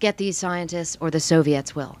must get these scientists or the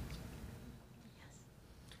Soviets will.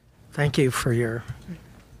 Thank you for your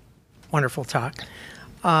wonderful talk.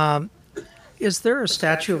 Is there a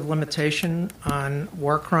statute of limitation on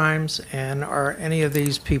war crimes, and are any of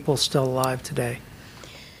these people still alive today?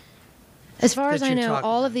 As far as I know,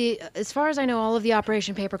 all of the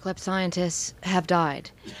Operation Paperclip scientists have died.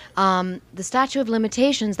 The statute of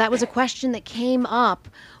limitations, that was a question that came up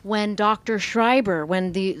when Dr. Schreiber,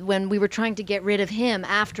 when we were trying to get rid of him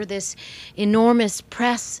after this enormous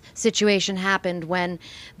press situation happened, when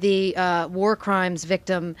the war crimes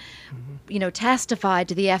victim, testified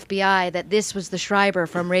to the FBI that this was the Schreiber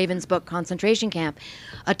from Ravensbrück concentration camp.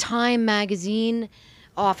 A Time magazine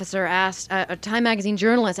journalist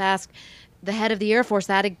asked the head of the Air Force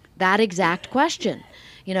that exact question,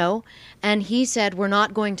 and he said, we're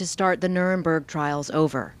not going to start the Nuremberg trials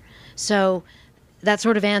over. So that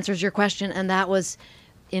sort of answers your question, and that was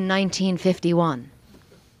in 1951.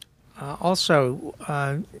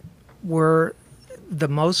 Were the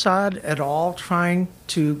Mossad at all trying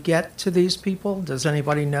to get to these people? Does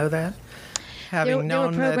anybody know that? Having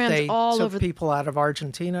known that they took people out of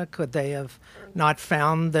Argentina, could they have not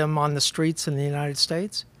found them on the streets in the United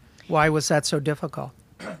States? Why was that so difficult?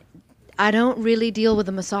 I don't really deal with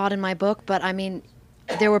the Mossad in my book, but I mean,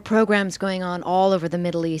 there were programs going on all over the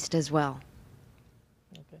Middle East as well.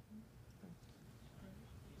 Okay.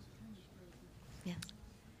 Yes.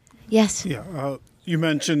 Yes. Yeah, you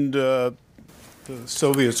mentioned the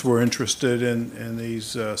Soviets were interested in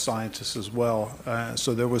these scientists as well.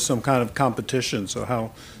 So there was some kind of competition. So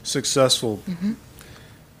how successful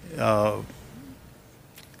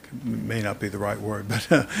may not be the right word,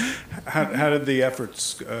 but how did the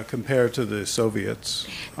efforts compare to the Soviets?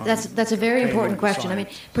 That's a very important question. I mean,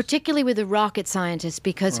 particularly with the rocket scientists,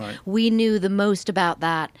 because we knew the most about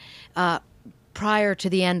that prior to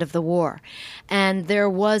the end of the war. And there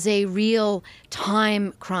was a real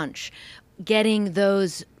time crunch getting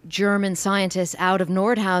those German scientists out of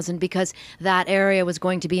Nordhausen because that area was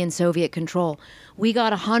going to be in Soviet control. We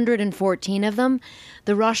got 114 of them.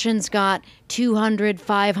 The Russians got 200,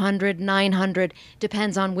 500, 900,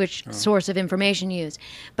 depends on which source of information you use.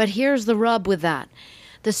 But here's the rub with that.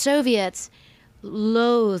 The Soviets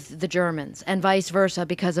loathed the Germans and vice versa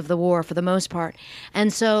because of the war for the most part.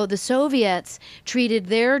 And so the Soviets treated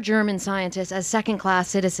their German scientists as second-class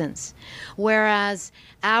citizens, whereas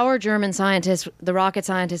our German scientists, the rocket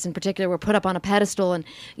scientists in particular, were put up on a pedestal and,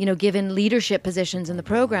 given leadership positions in the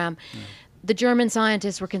program. The German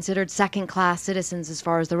scientists were considered second-class citizens as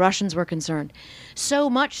far as the Russians were concerned. So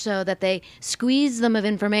much so that they squeezed them of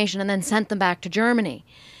information and then sent them back to Germany.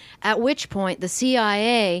 At which point, the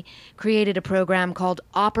CIA created a program called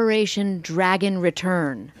Operation Dragon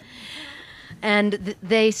Return. And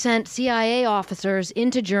they sent CIA officers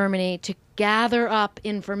into Germany to gather up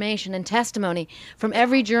information and testimony from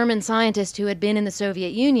every German scientist who had been in the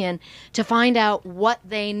Soviet Union to find out what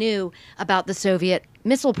they knew about the Soviet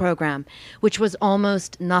missile program, which was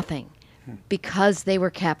almost nothing because they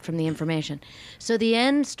were kept from the information. So the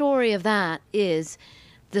end story of that is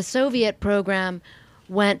the Soviet program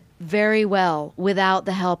went very well without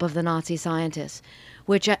the help of the Nazi scientists,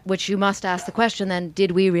 which you must ask the question then,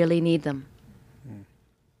 did we really need them?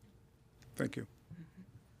 Thank you.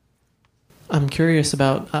 I'm curious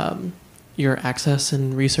about your access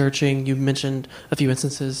and researching. You mentioned a few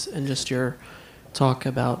instances in just your talk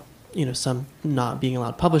about some not being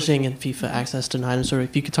allowed publishing and FIFA access denied. And sort of,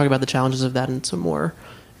 if you could talk about the challenges of that and some more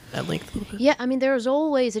at length. Yeah, I mean, there's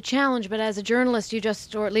always a challenge, but as a journalist,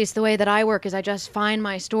 or at least the way that I work is I just find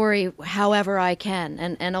my story however I can.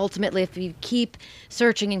 And ultimately, if you keep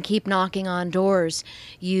searching and keep knocking on doors,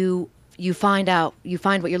 you find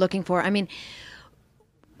what you're looking for. I mean,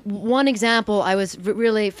 one example, I was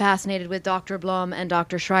really fascinated with Dr. Blum and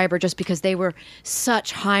Dr. Schreiber just because they were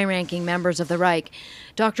such high-ranking members of the Reich.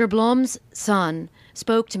 Dr. Blum's son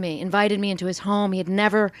spoke to me, invited me into his home. He had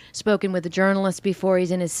never spoken with a journalist before. He's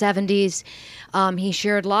in his 70s. He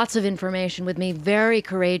shared lots of information with me very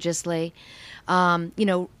courageously.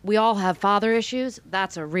 We all have father issues.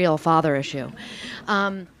 That's a real father issue.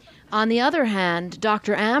 On the other hand,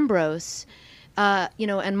 Dr. Ambrose,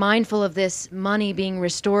 and mindful of this money being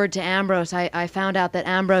restored to Ambrose, I found out that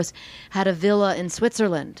Ambrose had a villa in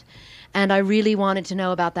Switzerland. And I really wanted to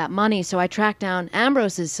know about that money, so I tracked down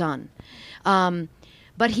Ambrose's son.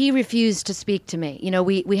 But he refused to speak to me.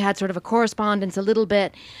 We had sort of a correspondence a little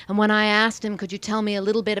bit. And when I asked him, could you tell me a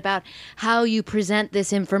little bit about how you present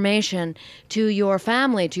this information to your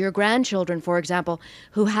family, to your grandchildren, for example,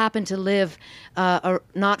 who happen to live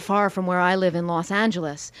not far from where I live in Los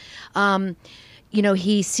Angeles?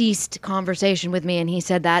 He ceased conversation with me and he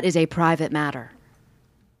said, that is a private matter.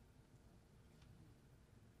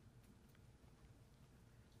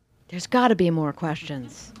 There's got to be more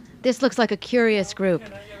questions. This looks like a curious group.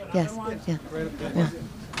 Yes. Yeah.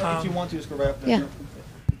 If you want to, just go right up there. Yeah.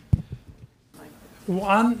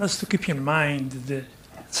 One has to keep in mind the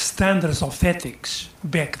standards of ethics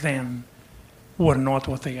back then were not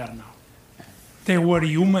what they are now. They were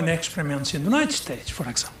human experiments in the United States, for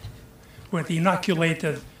example, where they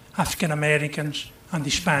inoculated African Americans and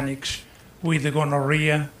Hispanics with the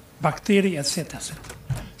gonorrhea bacteria, etc., etc.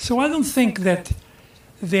 So I don't think that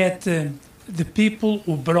the people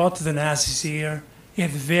who brought the Nazis here had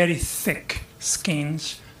very thick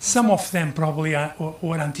skins. Some of them probably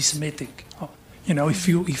were anti-Semitic.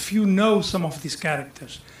 If you know some of these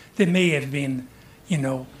characters, they may have been,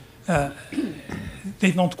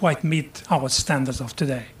 they don't quite meet our standards of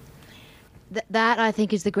today. That, I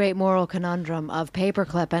think, is the great moral conundrum of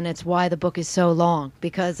Paperclip, and it's why the book is so long,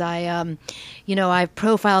 because I've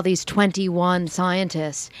profiled these 21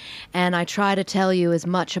 scientists, and I try to tell you as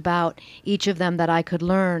much about each of them that I could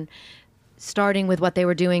learn, starting with what they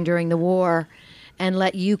were doing during the war, and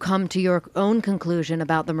let you come to your own conclusion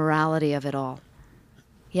about the morality of it all.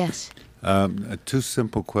 Yes? Two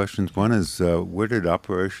simple questions. One is, where did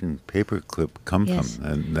Operation Paperclip come from,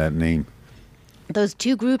 and that name? Those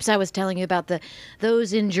two groups I was telling you about,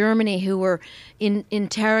 those in Germany who were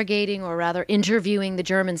interrogating, or rather interviewing, the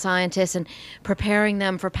German scientists and preparing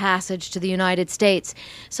them for passage to the United States.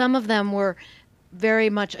 Some of them were very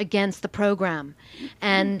much against the program.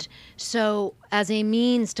 And so as a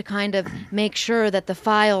means to kind of make sure that the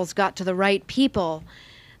files got to the right people,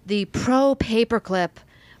 the pro-paperclip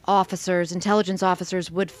officers, intelligence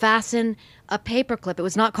officers, would fasten a paperclip. It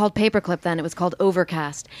was not called paperclip then, it was called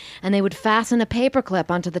overcast. And they would fasten a paperclip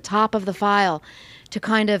onto the top of the file to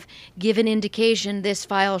kind of give an indication this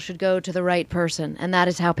file should go to the right person. And that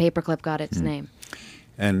is how paperclip got its name.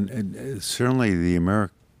 And certainly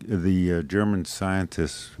the German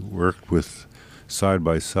scientists worked with side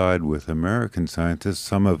by side with American scientists,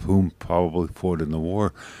 some of whom probably fought in the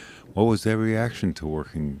war. What was their reaction to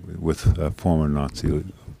working with former Nazi?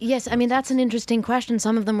 Yes, I mean, that's an interesting question.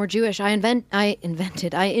 Some of them were Jewish. I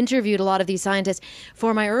interviewed a lot of these scientists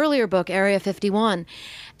for my earlier book, Area 51.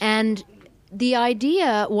 And the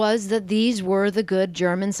idea was that these were the good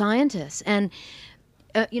German scientists. And,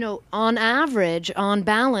 on average, on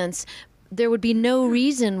balance, there would be no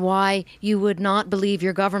reason why you would not believe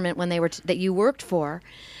your government when they were that you worked for,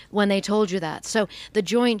 when they told you that. So the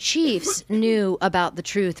Joint Chiefs knew about the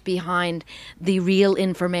truth behind the real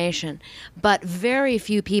information, but very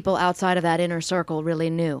few people outside of that inner circle really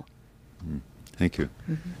knew. Thank you.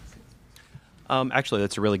 Actually,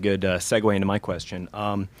 that's a really good segue into my question.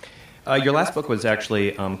 Your last book was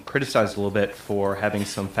actually criticized a little bit for having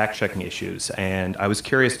some fact-checking issues, and I was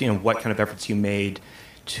curious, what kind of efforts you made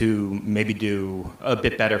to maybe do a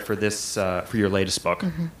bit better for this, for your latest book.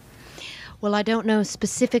 Mm-hmm. Well, I don't know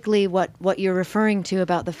specifically what you're referring to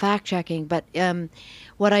about the fact-checking, but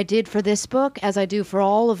what I did for this book, as I do for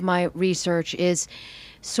all of my research, is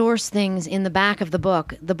source things in the back of the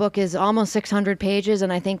book. The book is almost 600 pages,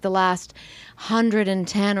 and I think the last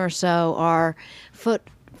 110 or so are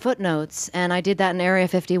footnotes, and I did that in Area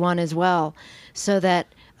 51 as well, so that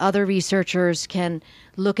other researchers can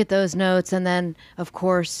look at those notes and then, of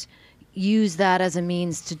course, use that as a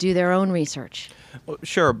means to do their own research. Well,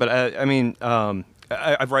 sure, but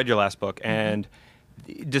I've read your last book, and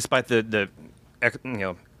despite the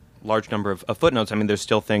large number of footnotes, I mean, there's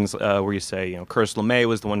still things where you say, Curtis LeMay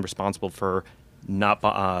was the one responsible for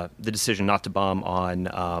the decision not to bomb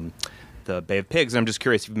on the Bay of Pigs. And I'm just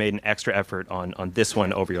curious if you've made an extra effort on this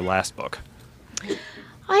one over your last book.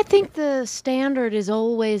 I think the standard is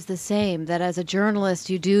always the same, that as a journalist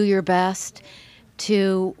you do your best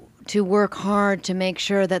to work hard to make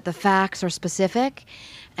sure that the facts are specific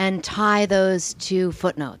and tie those to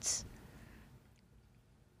footnotes.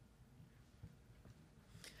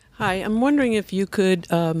 Hi, I'm wondering if you could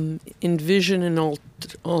envision an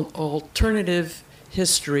alternative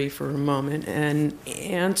history for a moment and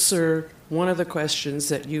answer one of the questions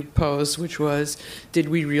that you posed, which was, did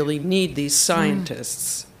we really need these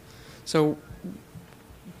scientists? So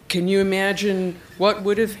can you imagine what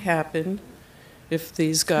would have happened if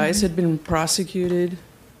these guys had been prosecuted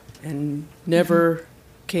and never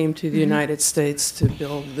came to the United States to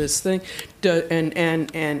build this thing?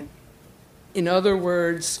 And in other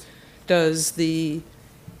words, does the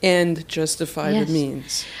end justify the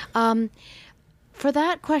means? For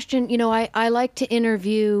that question, I like to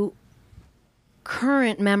interview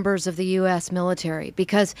current members of the U.S. military,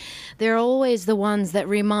 because they're always the ones that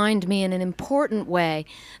remind me in an important way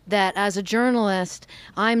that as a journalist,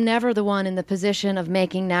 I'm never the one in the position of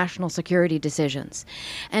making national security decisions.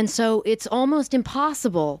 And so it's almost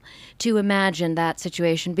impossible to imagine that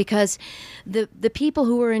situation, because the people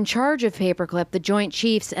who were in charge of Paperclip, the Joint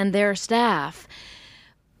Chiefs and their staff,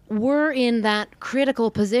 were in that critical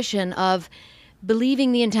position of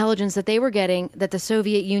believing the intelligence that they were getting, that the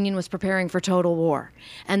Soviet Union was preparing for total war,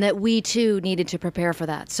 and that we too needed to prepare for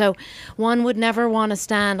that. So one would never want to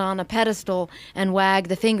stand on a pedestal and wag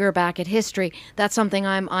the finger back at history. That's something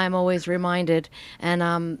I'm always reminded, and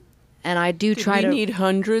I do try to. We need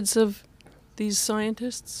hundreds of these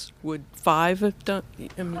scientists. Would 5 have done?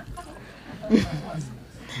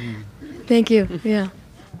 Thank you. Yeah.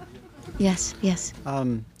 Yes.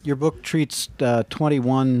 Your book treats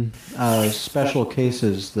 21 special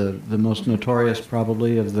cases, the most notorious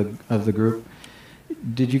probably of the group.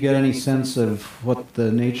 Did you get any sense of what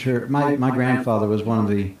the nature? My grandfather was one of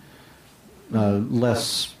the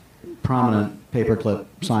less prominent paperclip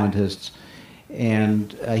scientists,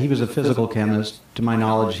 and he was a physical chemist. To my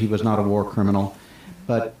knowledge, he was not a war criminal.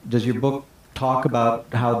 But does your book talk about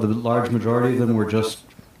how the large majority of them were just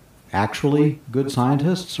actually good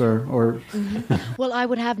scientists, or Well, I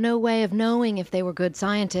would have no way of knowing if they were good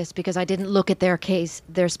scientists because I didn't look at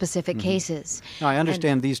their specific cases. No, I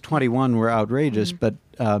understand these 21 were outrageous, but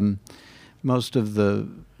most of the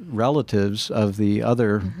relatives of the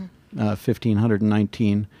other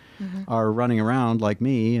 1,519 are running around like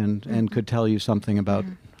me and could tell you something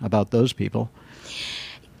about those people.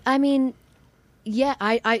 I mean, yeah,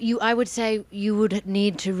 I would say you would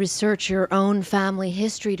need to research your own family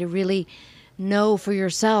history to really know for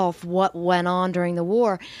yourself what went on during the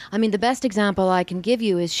war. I mean, the best example I can give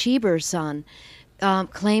you is Schieber's son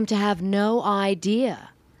claimed to have no idea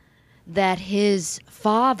that his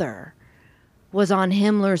father was on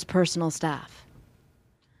Himmler's personal staff.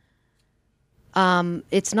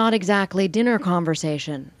 It's not exactly dinner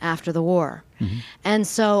conversation after the war. And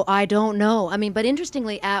so I don't know. I mean, but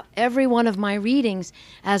interestingly, at every one of my readings,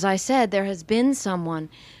 as I said, there has been someone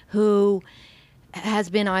who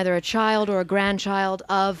has been either a child or a grandchild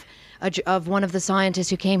of one of the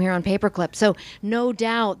scientists who came here on Paperclip. So no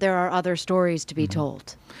doubt there are other stories to be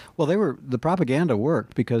told. Well, the propaganda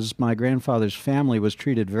worked because my grandfather's family was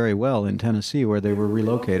treated very well in Tennessee, where they were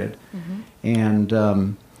relocated, and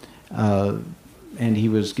he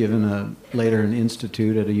was given later an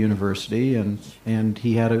institute at a university, and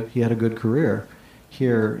he had a good career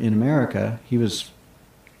here in America. He was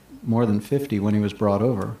more than 50 when he was brought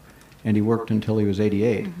over, and he worked until he was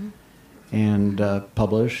 88, and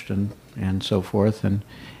published and so forth. And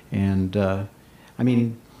I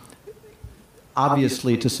mean,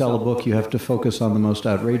 obviously, to sell a book, you have to focus on the most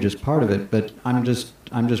outrageous part of it. But I'm just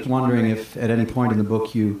wondering if at any point in the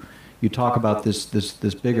book you talk about this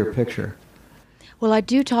bigger picture. Well, I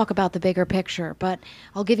do talk about the bigger picture, but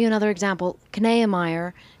I'll give you another example.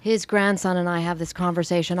 Kneyemeyer, his grandson, and I have this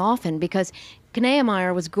conversation often because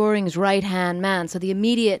Kneyemeyer was Göring's right-hand man, so the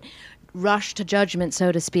immediate rush to judgment,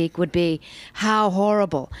 so to speak, would be how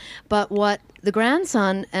horrible. But what the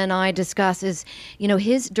grandson and I discuss is,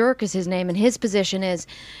 Dirk is his name, and his position is,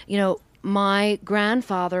 my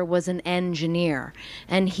grandfather was an engineer,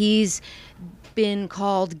 and he's been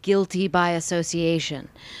called guilty by association.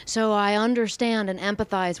 So I understand and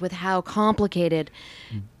empathize with how complicated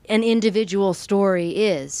an individual story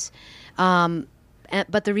is.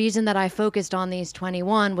 But the reason that I focused on these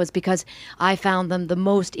 21 was because I found them the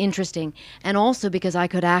most interesting, and also because I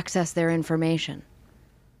could access their information.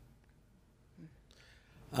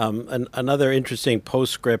 Another interesting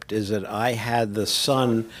postscript is that I had the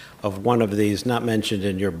son of one of these, not mentioned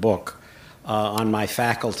in your book, on my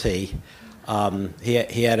faculty.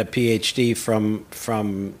 He had a PhD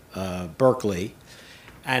from Berkeley,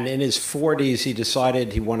 and in his 40s he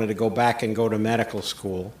decided he wanted to go back and go to medical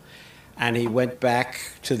school, and he went back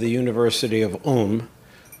to the University of Ulm,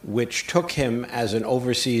 which took him as an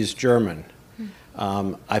overseas German.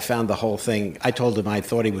 I found the whole thing, I told him I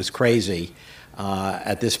thought he was crazy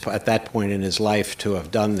at that point in his life to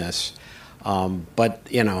have done this, but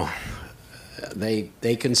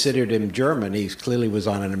they considered him German. He clearly was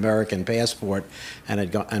on an American passport and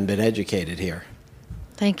had been educated here.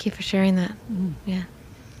 Thank you for sharing that. Yeah.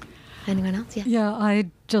 Anyone else? Yeah. Yeah, I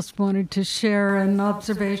just wanted to share an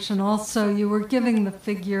observation also. You were giving the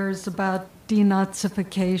figures about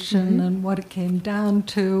denazification and what it came down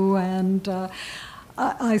to, and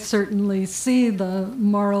I certainly see the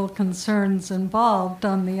moral concerns involved.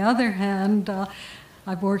 On the other hand,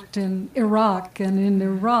 I've worked in Iraq, and in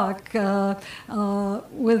Iraq,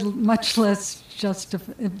 with much less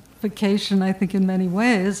justification, I think, in many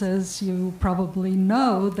ways, as you probably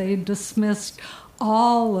know, they dismissed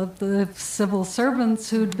all of the civil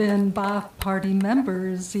servants who'd been Ba'ath Party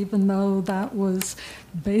members, even though that was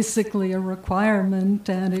basically a requirement,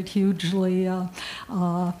 and it hugely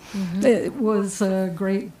it was a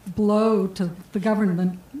great blow to the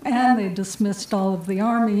government. And they dismissed all of the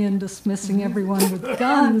army, and dismissing everyone with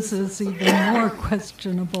guns is even more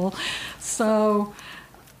questionable. So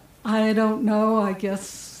I don't know, I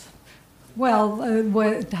guess. Well,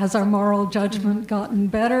 has our moral judgment gotten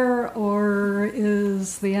better, or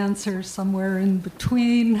is the answer somewhere in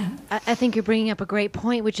between? I think you're bringing up a great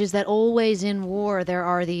point, which is that always in war there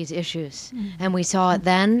are these issues. And we saw it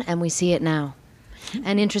then, and we see it now.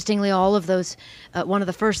 And interestingly, all of those, one of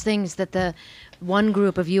the first things that the one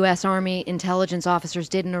group of U.S. Army intelligence officers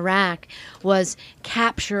did in Iraq was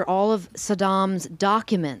capture all of Saddam's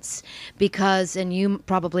documents because, and you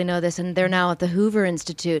probably know this, and they're now at the Hoover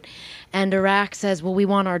Institute, and Iraq says, well, we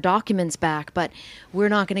want our documents back, but we're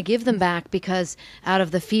not going to give them back because out of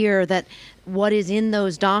the fear that what is in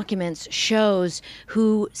those documents shows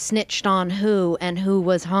who snitched on who and who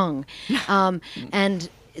was hung. And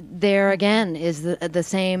there again is the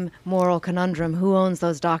same moral conundrum. Who owns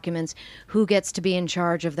those documents? Who gets to be in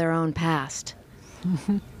charge of their own past?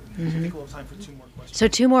 I think we'll have time for 2 more questions. So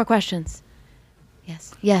 2 more questions.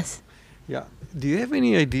 Yes. Yes. Yeah. Do you have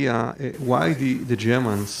any idea why the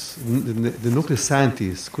Germans, the nuclear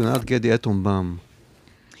scientists, could not get the atom bomb?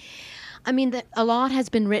 I mean, a lot has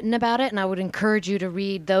been written about it, and I would encourage you to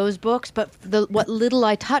read those books. But what little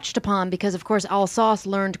I touched upon, because, of course, Alsace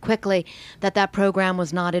learned quickly that program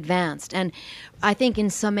was not advanced. And I think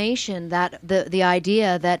in summation that the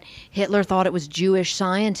idea that Hitler thought it was Jewish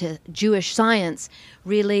science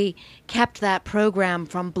really kept that program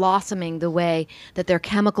from blossoming the way that their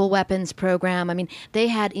chemical weapons program. I mean, they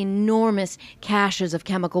had enormous caches of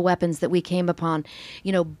chemical weapons that we came upon.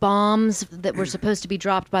 You know, bombs that were supposed to be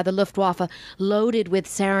dropped by the Luftwaffe loaded with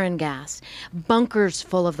sarin gas, bunkers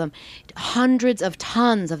full of them, hundreds of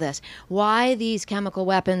tons of this. Why these chemical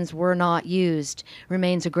weapons were not used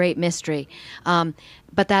remains a great mystery.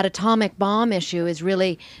 But that atomic bomb issue is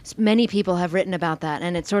really, many people have written about that,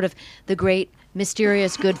 and it's sort of the great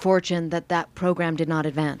mysterious good fortune that program did not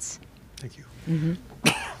advance. Thank you.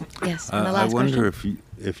 Mm-hmm. Yes, and the last I wonder question.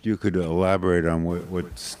 if you could elaborate on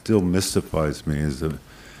what still mystifies me is the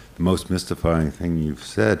most mystifying thing you've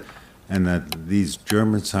said, and that these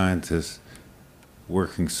German scientists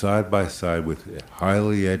working side by side with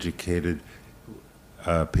highly educated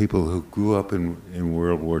people who grew up in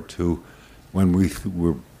World War II, when we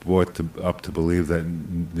were brought up to believe that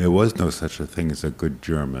there was no such a thing as a good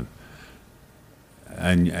German,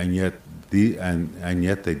 and yet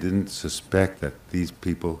they didn't suspect that these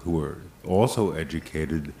people who were also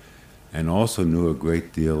educated and also knew a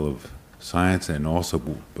great deal of science and also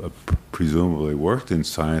presumably worked in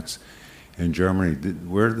science in Germany,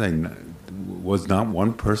 was not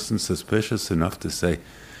one person suspicious enough to say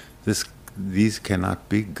these cannot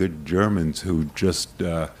be good Germans who just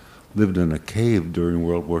lived in a cave during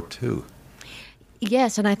World War II?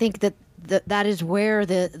 Yes, and I think that is where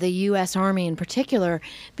the U.S. Army in particular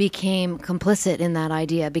became complicit in that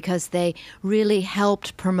idea, because they really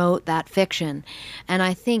helped promote that fiction. And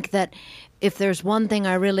I think that if there's one thing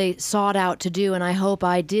I really sought out to do, and I hope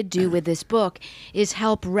I did do with this book, is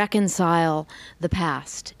help reconcile the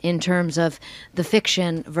past in terms of the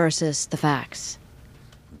fiction versus the facts.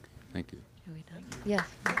 Thank you. Are we done? Yeah.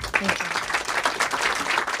 Thank you.